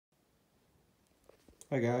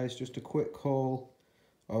Hi guys, just a quick haul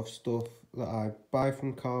of stuff that I buy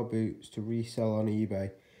from car boots to resell on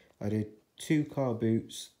eBay. I did 2 car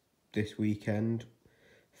boots this weekend.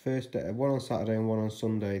 First day, one on Saturday and one on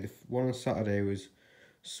Sunday. The one on Saturday was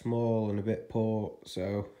small and a bit poor,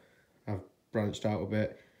 so I've branched out a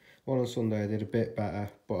bit. One on Sunday I did a bit better,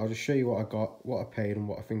 but I'll just show you what I got, what I paid and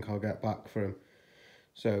what I think I'll get back for them.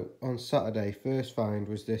 So on Saturday, first find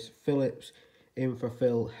was this Philips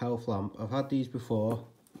Infrafill health lamp. I've had these before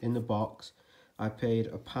in the box. I paid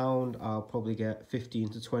 £1. I'll probably get 15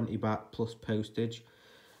 to 20 back plus postage.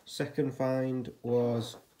 Second find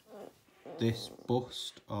was this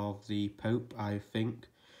bust of the Pope, I think.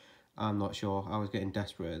 I'm not sure. I was getting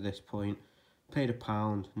desperate at this point. Paid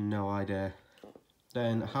 £1, no idea.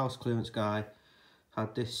 Then a house clearance guy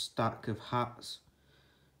had this stack of hats.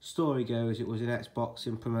 Story goes it was an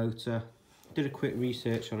ex-boxing promoter. Did a quick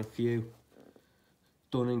research on a few.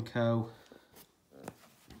 Dun & Co.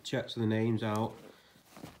 Checked the names out.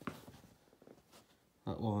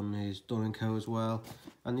 That one is Dun & Co as well.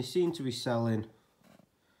 And they seem to be selling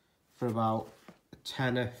for about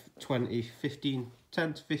 10 to 20, 15,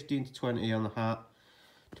 10 to 15 to 20 on the hat,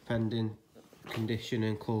 depending condition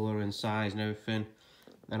and colour and size and everything.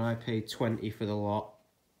 And I paid 20 for the lot.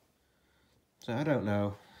 So I don't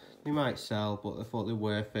know. They might sell, but I thought they're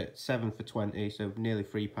worth it. 7 for 20, so nearly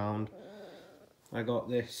 £3. I got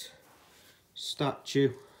this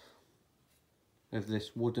statue of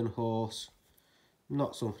this wooden horse.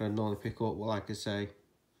 Not something I'd normally pick up, but like I say,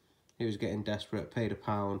 it was getting desperate. Paid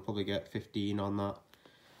 £1, probably get 15 on that.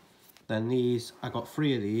 Then these, I got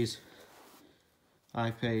 3 of these.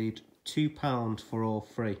 I paid £2 for all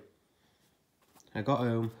 3. I got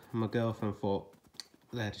home and my girlfriend thought,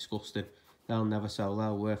 they're disgusting. They'll never sell,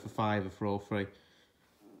 they'll worth a £5 for all 3.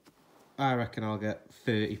 I reckon I'll get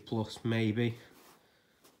 30 plus maybe.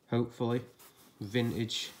 Hopefully.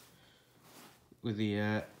 Vintage with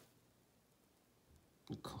the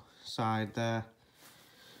side there.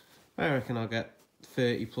 I reckon I'll get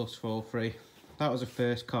 30 plus for all 3. That was the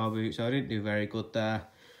first car boot, so I didn't do very good there.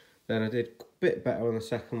 Then I did a bit better on the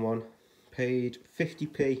second one. Paid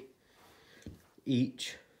 50p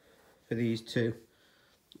each for these 2.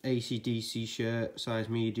 AC/DC shirt, size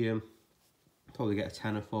medium. Probably get a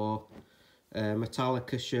tenner for.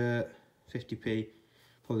 Metallica shirt, 50p.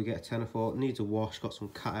 Probably get a tenner for. Needs a wash, got some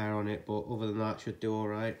cat hair on it, but other than that, should do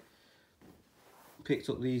alright. Picked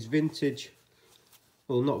up these vintage,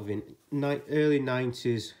 well not vintage, early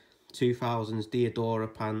 90s, 2000s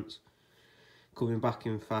Diodora pants. Coming back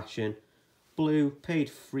in fashion. Blue, paid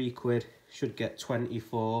 £3, should get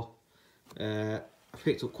 24. I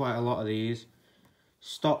picked up quite a lot of these.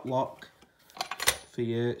 Stop lock for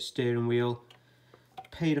your steering wheel.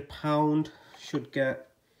 Paid £1, should get,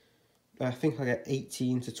 I think I get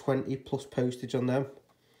 18 to 20 plus postage on them,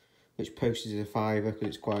 which postage is a £5 because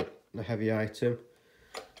it's quite a heavy item.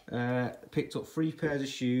 Picked up 3 pairs of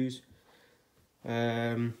shoes.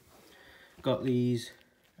 Got these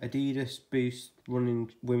Adidas Boost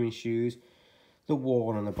running women's shoes. They're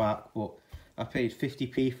worn on the back, but I paid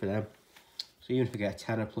 50p for them. So even if I get a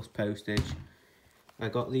tenner plus postage. I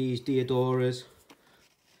got these Diodoras.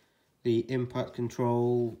 The Impact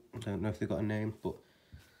Control, I don't know if they've got a name, but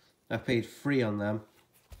I paid 3 on them.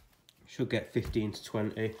 Should get 15 to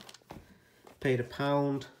 20. Paid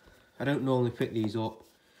 £1. I don't normally pick these up,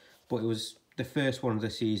 but it was the first one of the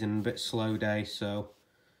season, a bit slow day, so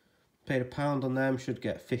paid £1 on them, should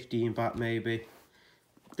get 15 back maybe.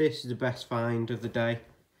 This is the best find of the day.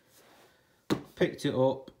 Picked it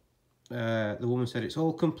up. The woman said it's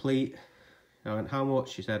all complete. I went, how much?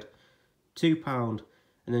 She said £2.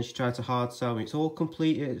 And then she tried to hard sell me. It's all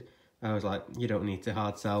completed. I was like, you don't need to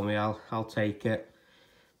hard sell me. I'll take it.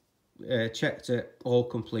 Checked it, all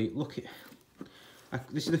complete. Look at.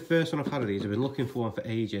 This is the first one I've had of these. I've been looking for one for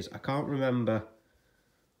ages. I can't remember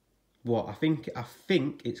what. I think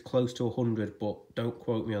it's close to 100, but don't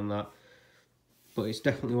quote me on that. But it's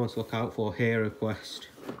definitely one to look out for. Hero Quest.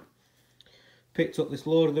 Picked up this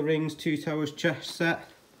Lord of the Rings 2 Towers chest set.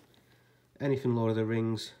 Anything Lord of the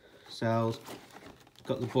Rings sells.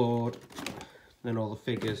 Got the board, then all the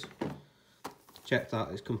figures. Check that,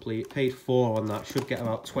 it's complete. Paid 4 on that, should get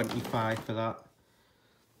about 25 for that.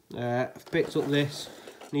 I've picked up this,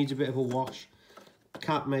 needs a bit of a wash.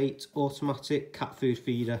 Catmate automatic cat food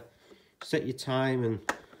feeder. Set your time and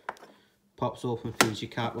pops up and feeds your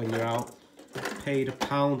cat when you're out. Paid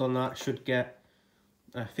 £1 on that, should get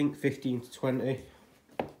I think 15 to 20.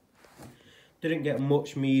 Didn't get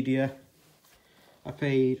much media. I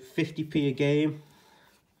paid 50p a game.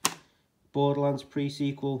 Borderlands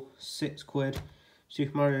pre-sequel, £6.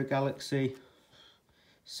 Super Mario Galaxy,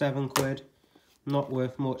 £7. not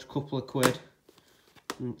worth much, couple of quid,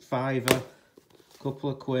 £5, couple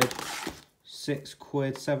of quid, £6,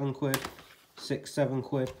 £7, £6,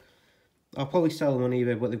 £7. I'll probably sell them on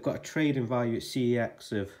eBay, but they've got a trading value at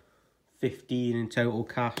CEX of 15 in total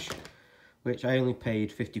cash, which I only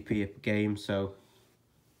paid 50p a game, so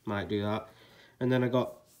might do that. And then I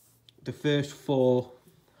got the first 4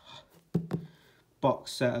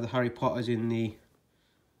 box set of the Harry Potters in the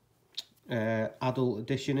adult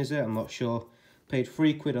edition, is it? I'm not sure. Paid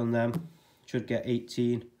 £3 on them, should get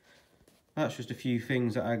 18. That's just a few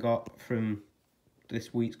things that I got from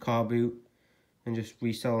this week's car boot and just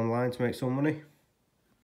resell online to make some money.